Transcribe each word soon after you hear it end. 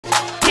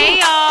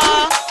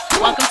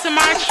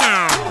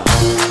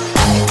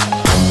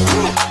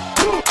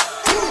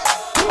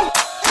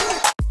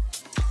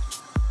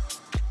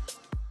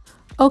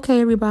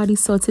Okay everybody,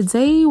 so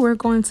today we're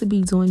going to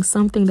be doing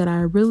something that I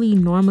really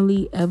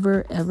normally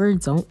ever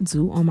don't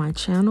do on my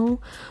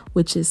channel,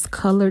 which is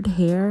colored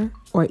hair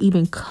or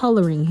even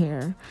coloring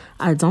hair.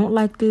 I don't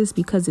like this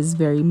because it's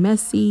very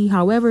messy.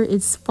 However,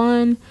 it's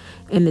fun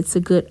and it's a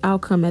good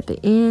outcome at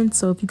the end.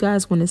 So if you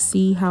guys want to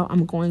see how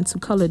I'm going to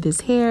color this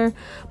hair,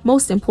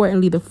 most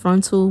importantly the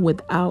frontal,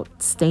 without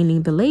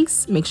staining the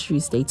lace, make sure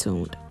you stay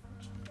tuned.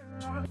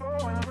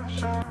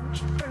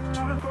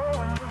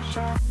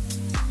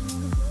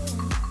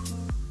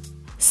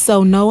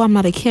 So no, I'm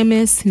not a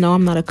chemist. No,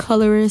 I'm not a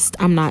colorist.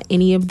 I'm not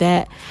any of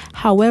that.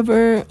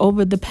 However,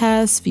 over the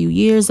past few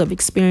years of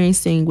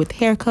experiencing with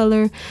hair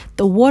color,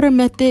 the water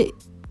method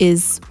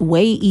is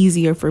way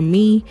easier for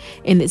me,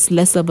 and it's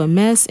less of a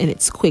mess and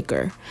it's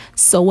quicker.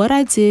 So what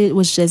I did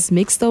was just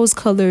mix those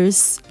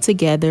colors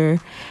together.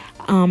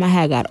 I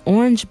had got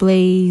Orange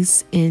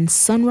Blaze and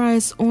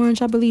Sunrise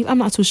Orange, I believe. I'm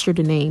not too sure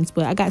the names,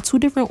 but I got 2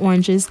 different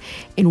oranges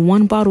and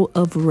 1 bottle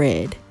of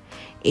red.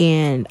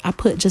 And I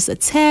put just a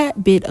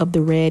tad bit of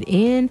the red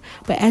in,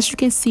 but as you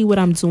can see what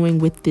I'm doing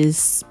with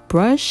this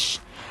brush,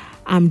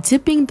 I'm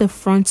dipping the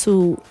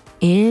frontal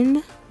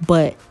in,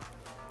 but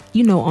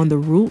you know, on the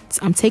roots,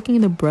 I'm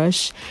taking the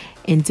brush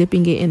and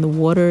dipping it in the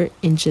water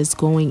and just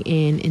going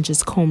in and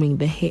just combing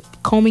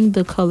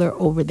the color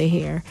over the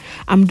hair.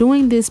 I'm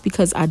doing this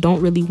because I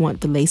don't really want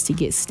the lace to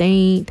get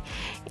stained,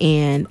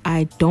 and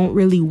I don't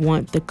really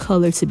want the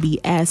color to be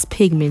as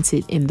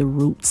pigmented in the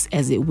roots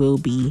as it will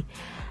be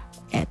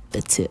at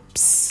the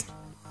tips.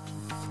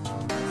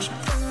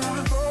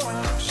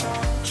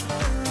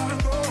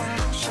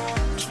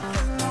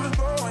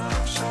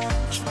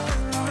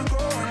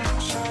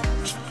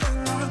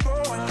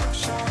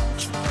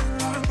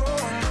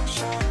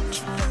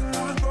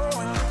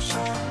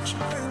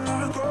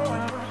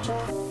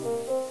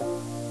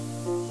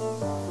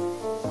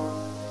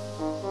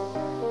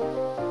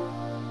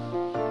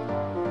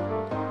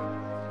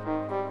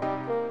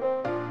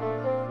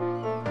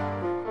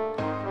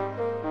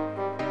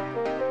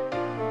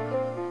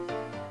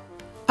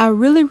 I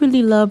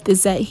really love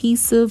this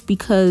adhesive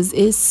because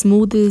it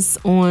smooths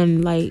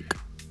on like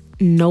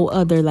no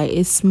other. Like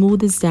it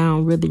smooths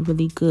down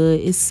really good.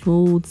 It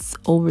smooths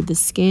over the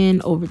skin,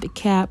 over the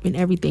cap and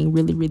everything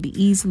really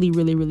easily,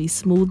 really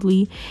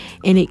smoothly,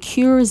 and it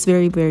cures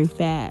very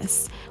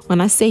fast.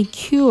 When I say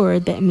cure,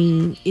 that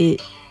means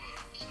it,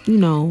 you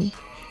know,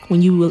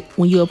 when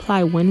you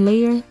apply one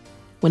layer,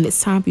 when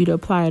it's time for you to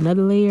apply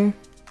another layer,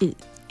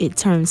 it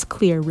turns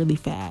clear really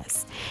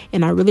fast.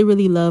 And I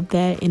really love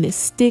that, and it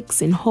sticks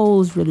and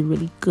holds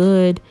really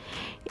good.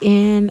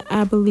 And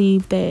I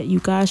believe that you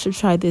guys should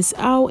try this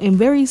out, and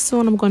very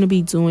soon I'm going to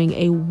be doing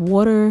a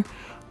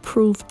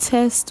waterproof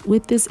test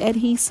with this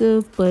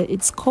adhesive, but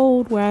it's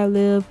cold where I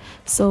live,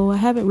 so I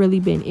haven't really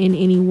been in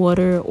any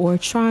water or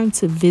trying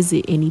to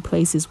visit any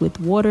places with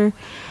water.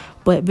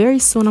 But very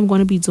soon I'm going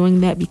to be doing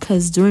that,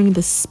 because during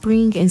the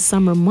spring and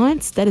summer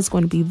months that is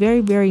going to be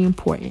very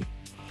important.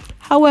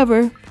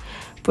 However,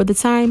 for the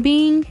time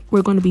being,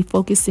 we're going to be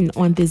focusing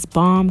on this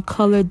bomb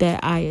color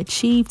that I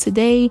achieved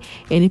today.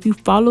 And if you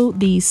follow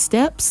these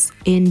steps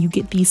and you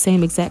get these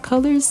same exact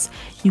colors,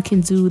 you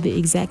can do the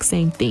exact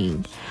same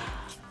thing.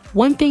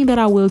 One thing that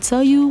I will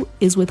tell you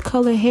is with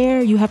color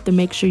hair, you have to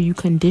make sure you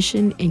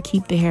condition and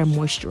keep the hair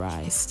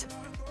moisturized.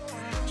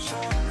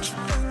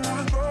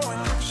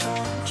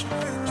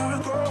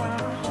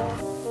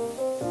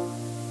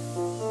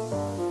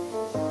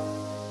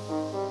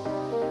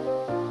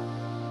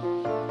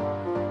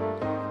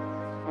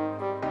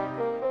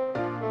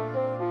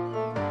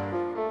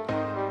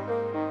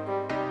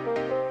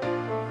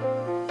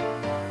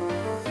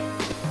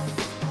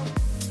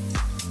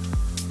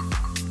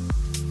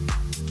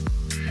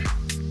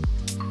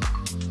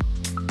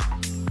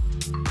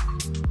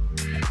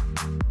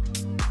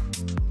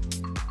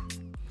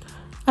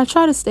 I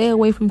try to stay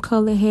away from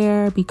color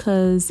hair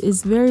because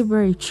it's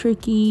very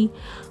tricky,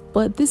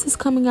 but this is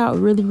coming out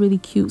really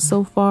cute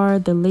so far.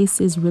 The lace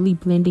is really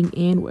blending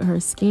in with her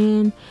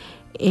skin,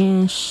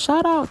 and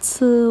shout out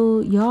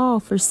to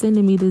y'all for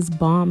sending me this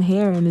bomb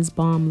hair and this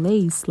bomb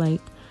lace. Like,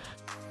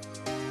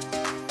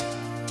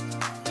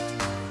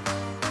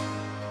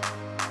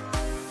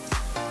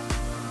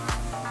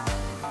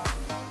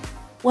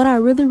 what I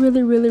really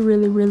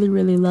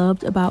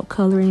loved about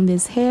coloring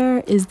this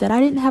hair is that I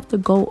didn't have to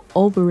go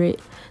over it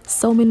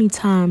so many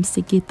times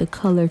to get the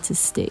color to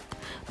stick,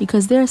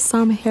 because there's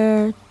some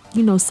hair,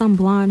 you know, some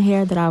blonde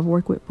hair that I've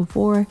worked with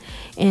before,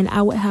 and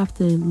I would have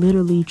to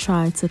literally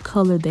try to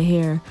color the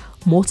hair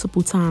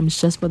multiple times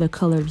just for the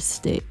color to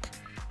stick.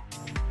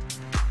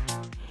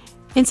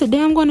 And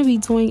today I'm going to be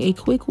doing a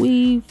quick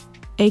weave,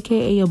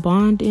 aka a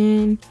bond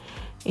in.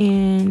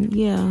 And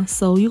yeah,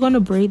 so you're going to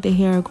braid the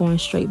hair going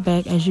straight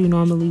back as you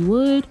normally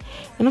would,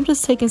 and I'm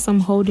just taking some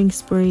holding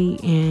spray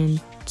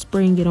and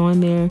spraying it on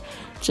there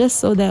just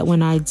so that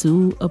when I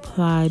do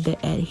apply the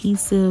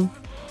adhesive,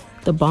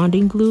 the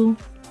bonding glue,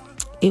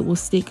 it will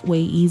stick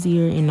way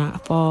easier and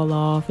not fall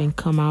off and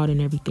come out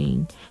and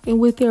everything. And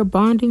with their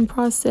bonding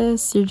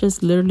process, you're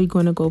just literally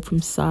going to go from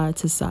side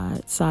to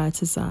side, side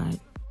to side.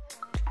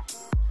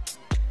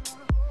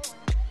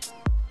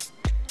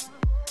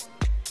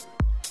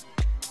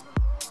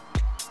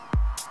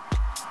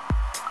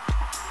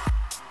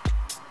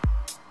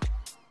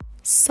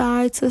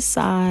 Side to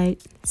side,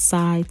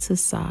 side to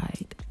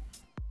side.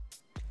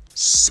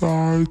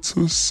 Side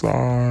to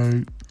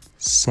side,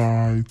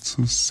 side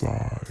to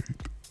side.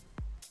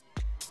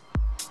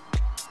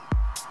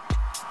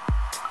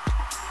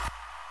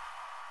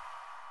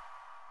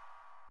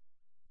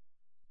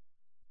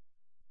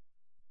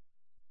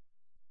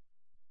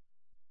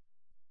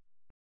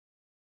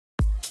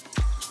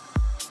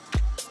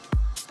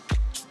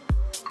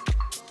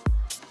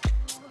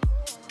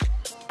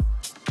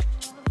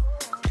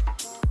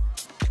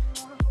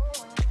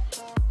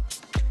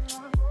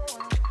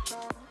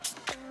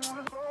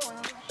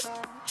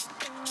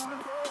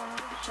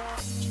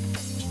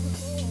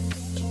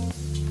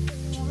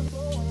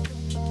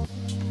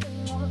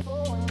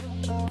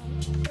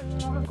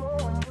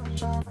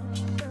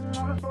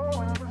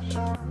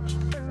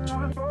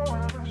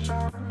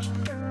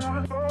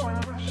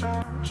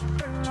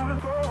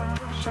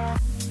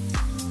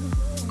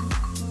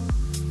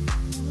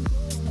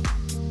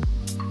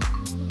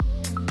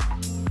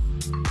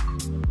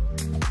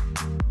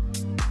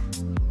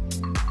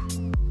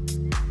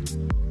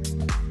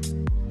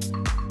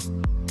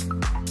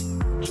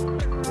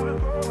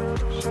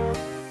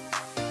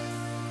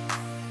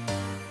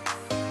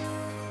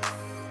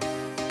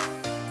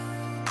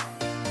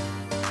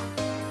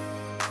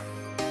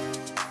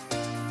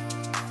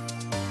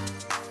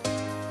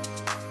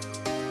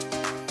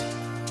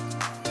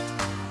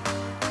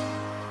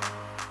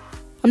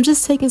 I'm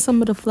just taking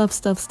some of the Fluff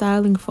Stuff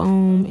styling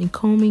foam and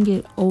combing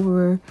it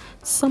over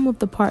some of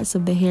the parts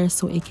of the hair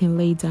so it can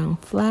lay down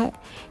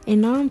flat.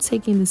 And now I'm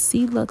taking the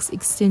C-Lux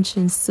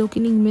Extension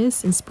Silkening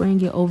Mist and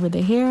spraying it over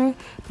the hair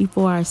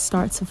before I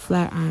start to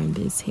flat iron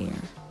this hair.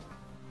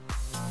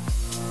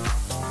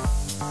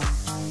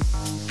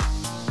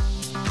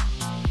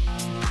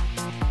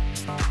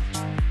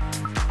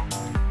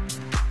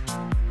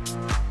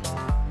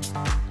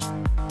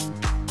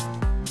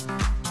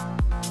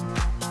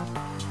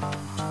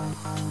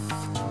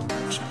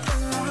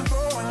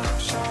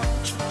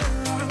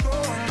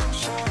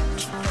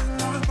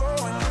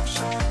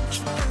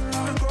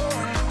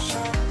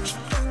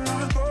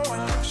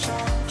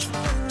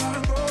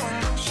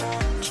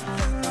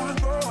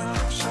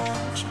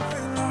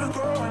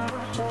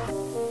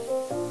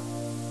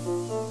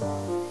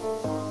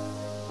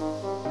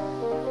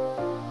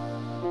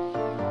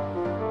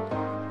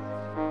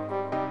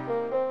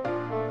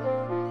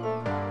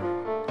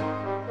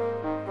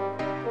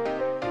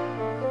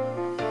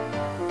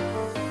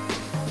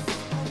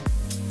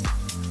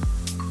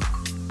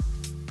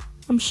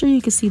 I'm sure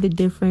you can see the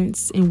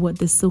difference in what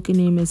the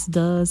Silkening Mist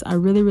does. I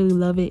really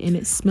love it, and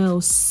it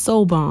smells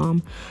so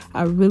bomb.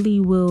 I really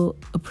will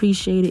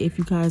appreciate it if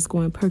you guys go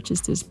and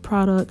purchase this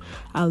product.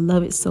 I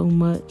love it so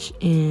much,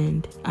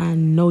 and I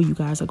know you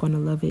guys are going to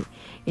love it.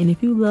 And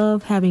if you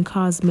love having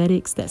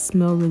cosmetics that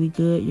smell really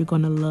good, you're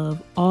going to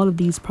love all of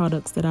these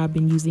products that I've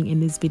been using in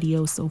this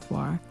video so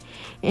far.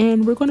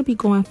 And we're going to be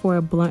going for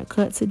a blunt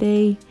cut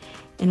today.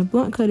 And a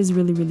blunt cut is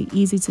really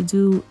easy to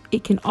do.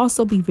 It can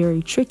also be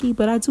very tricky,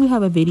 but I do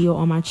have a video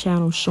on my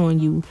channel showing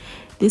you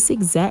this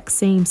exact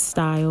same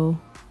style,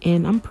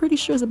 and I'm pretty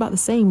sure it's about the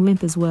same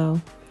length as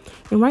well.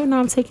 And right now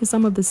I'm taking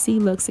some of the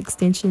C-Lux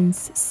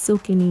Extensions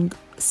Silkening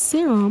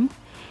Serum,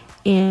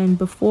 and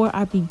before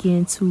I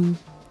begin to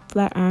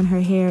flat iron her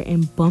hair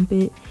and bump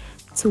it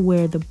to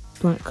where the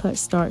blunt cut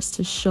starts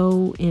to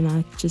show, and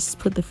I just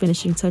put the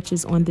finishing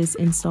touches on this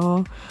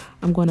install,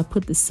 I'm going to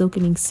put the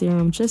Silkening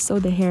Serum just so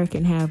the hair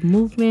can have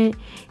movement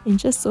and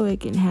just so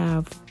it can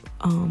have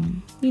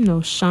you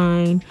know,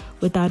 shine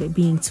without it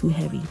being too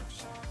heavy.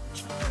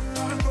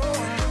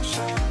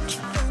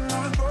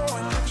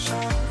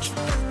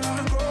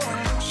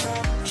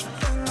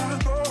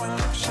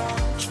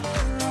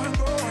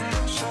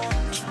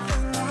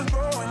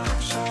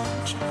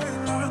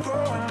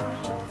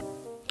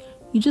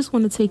 You just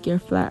want to take your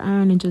flat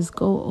iron and just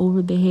go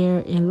over the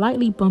hair and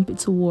lightly bump it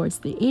towards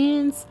the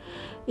ends.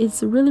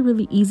 It's a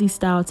really easy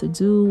style to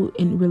do,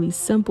 and really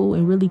simple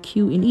and really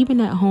cute. And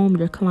even at home,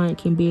 your client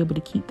can be able to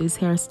keep this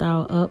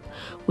hairstyle up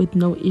with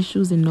no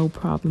issues and no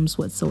problems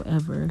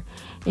whatsoever.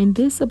 And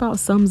this about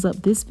sums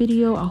up this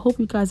video. I hope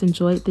you guys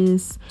enjoyed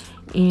this.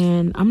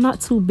 And I'm not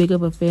too big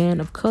of a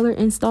fan of color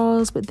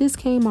installs, but this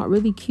came out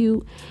really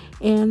cute.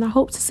 And I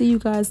hope to see you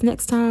guys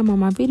next time on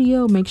my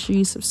video. Make sure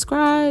you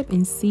subscribe,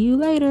 and see you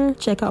later.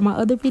 Check out my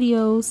other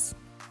videos.